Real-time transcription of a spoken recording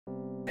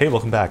Hey,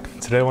 welcome back.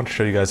 Today I want to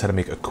show you guys how to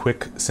make a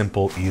quick,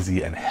 simple,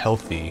 easy, and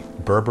healthy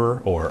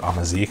Berber, or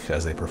Amazigh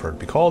as they prefer to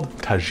be called,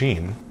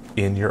 tagine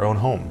in your own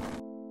home.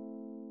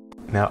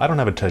 Now, I don't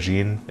have a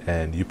tagine,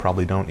 and you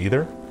probably don't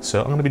either,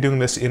 so I'm going to be doing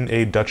this in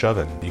a Dutch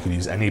oven. You can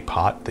use any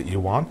pot that you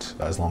want,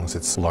 as long as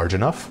it's large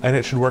enough, and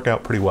it should work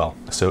out pretty well.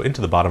 So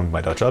into the bottom of my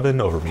Dutch oven,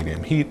 over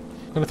medium heat,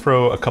 I'm going to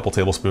throw a couple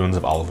tablespoons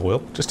of olive oil,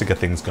 just to get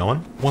things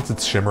going. Once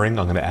it's shimmering,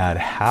 I'm going to add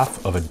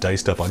half of a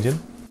diced up onion,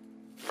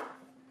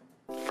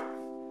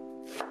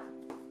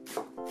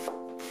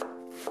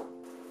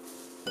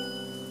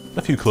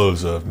 a few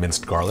cloves of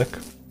minced garlic,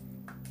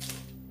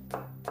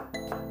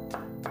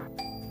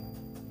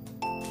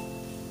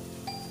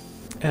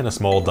 and a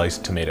small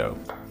diced tomato.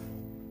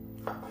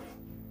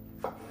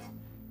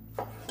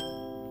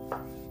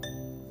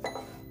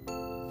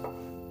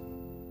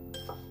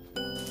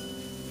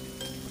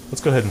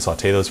 Let's go ahead and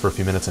saute those for a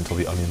few minutes until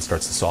the onion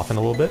starts to soften a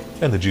little bit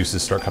and the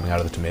juices start coming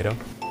out of the tomato.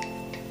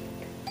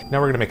 Now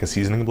we're going to make a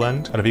seasoning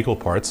blend out of equal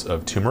parts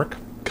of turmeric,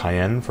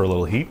 cayenne for a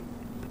little heat,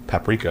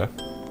 paprika,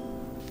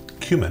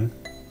 cumin,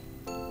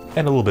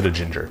 and a little bit of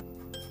ginger.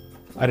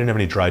 I didn't have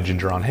any dried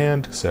ginger on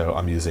hand, so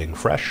I'm using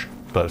fresh,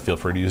 but feel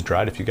free to use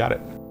dried if you got it.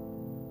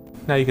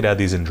 Now you could add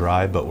these in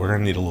dry, but we're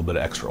gonna need a little bit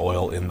of extra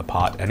oil in the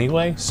pot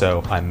anyway,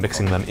 so I'm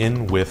mixing them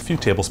in with a few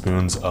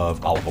tablespoons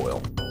of olive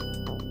oil,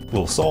 a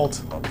little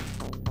salt,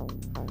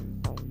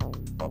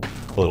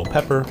 a little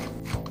pepper.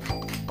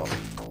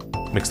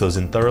 Mix those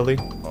in thoroughly.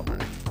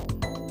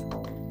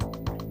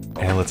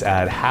 And let's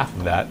add half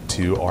of that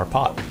to our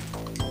pot.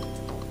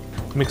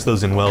 Mix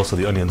those in well so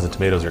the onions and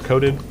tomatoes are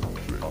coated.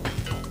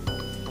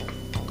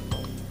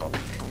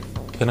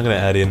 Then I'm going to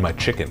add in my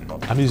chicken.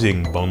 I'm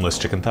using boneless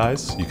chicken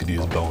thighs. You could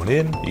use bone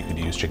in, you could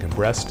use chicken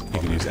breast, you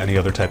could use any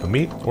other type of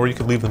meat, or you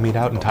could leave the meat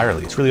out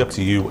entirely. It's really up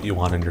to you what you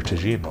want in your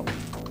tagine.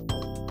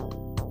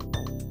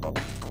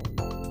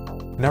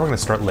 Now we're going to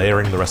start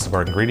layering the rest of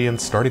our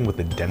ingredients, starting with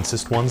the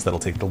densest ones that'll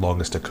take the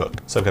longest to cook.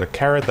 So I've got a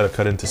carrot that I've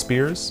cut into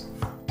spears.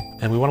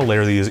 And we want to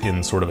layer these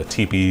in sort of a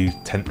teepee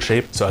tent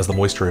shape, so as the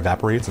moisture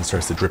evaporates and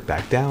starts to drip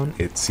back down,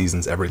 it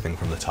seasons everything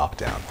from the top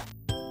down.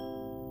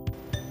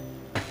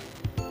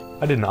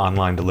 I did an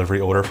online delivery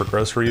order for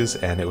groceries,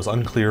 and it was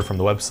unclear from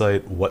the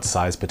website what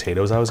size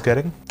potatoes I was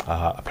getting.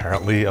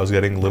 Apparently I was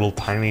getting little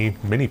tiny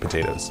mini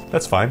potatoes.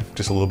 That's fine,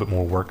 just a little bit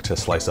more work to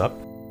slice up.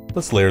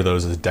 Let's layer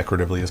those as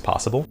decoratively as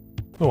possible.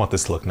 We want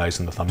this to look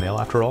nice in the thumbnail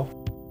after all.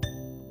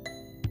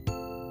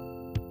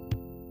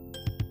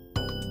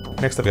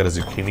 Next I've got a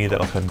zucchini that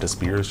I'll cut into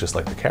spears just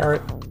like the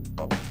carrot.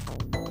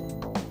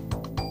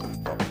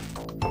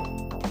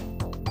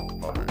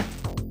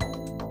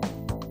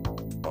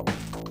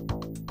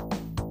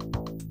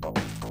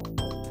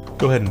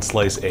 Go ahead and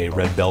slice a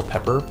red bell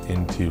pepper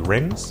into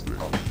rings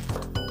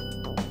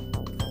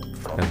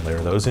and layer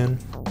those in.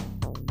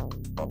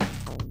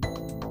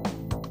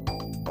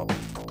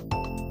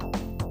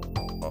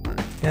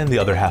 And the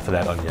other half of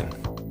that onion.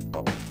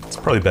 It's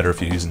probably better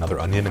if you use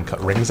another onion and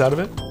cut rings out of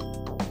it,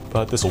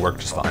 but this will work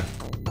just fine.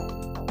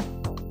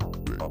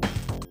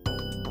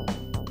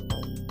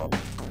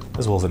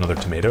 As well as another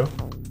tomato.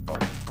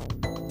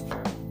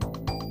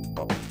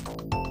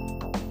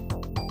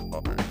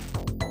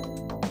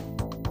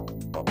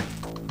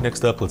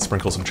 Next up, let's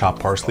sprinkle some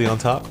chopped parsley on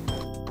top.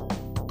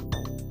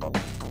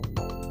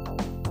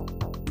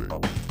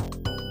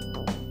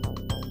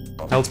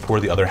 Now let's pour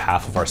the other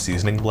half of our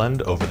seasoning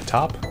blend over the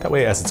top. That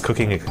way, as it's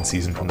cooking, it can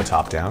season from the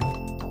top down.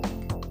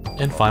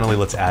 And finally,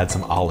 let's add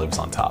some olives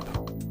on top.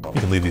 You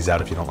can leave these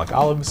out if you don't like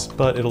olives,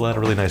 but it'll add a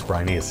really nice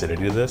briny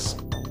acidity to this,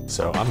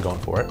 so I'm going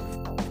for it.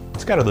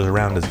 Scatter those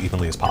around as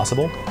evenly as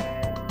possible.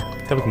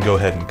 Then we can go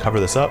ahead and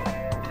cover this up,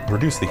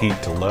 reduce the heat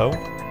to low,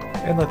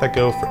 and let that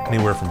go for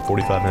anywhere from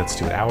 45 minutes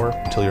to an hour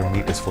until your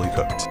meat is fully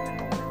cooked.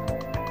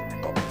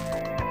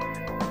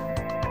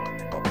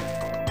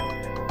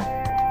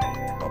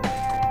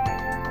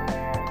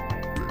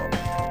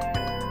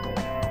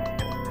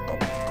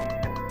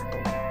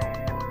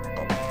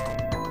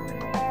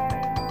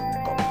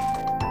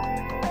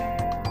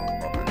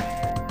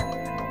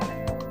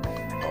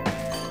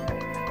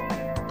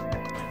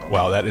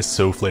 Wow, that is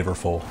so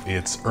flavorful.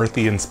 It's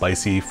earthy and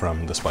spicy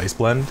from the spice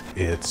blend.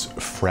 It's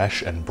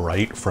fresh and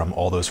bright from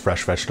all those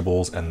fresh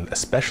vegetables, and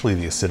especially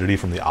the acidity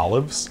from the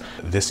olives.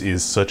 This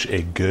is such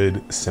a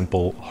good,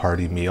 simple,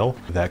 hearty meal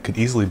that could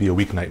easily be a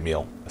weeknight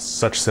meal.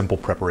 Such simple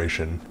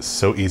preparation,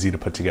 so easy to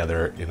put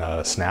together in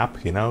a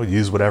snap, you know?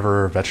 Use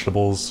whatever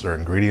vegetables or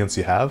ingredients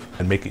you have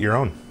and make it your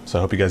own. So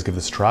I hope you guys give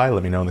this a try.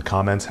 Let me know in the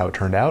comments how it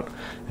turned out,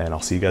 and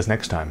I'll see you guys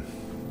next time.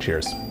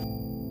 Cheers.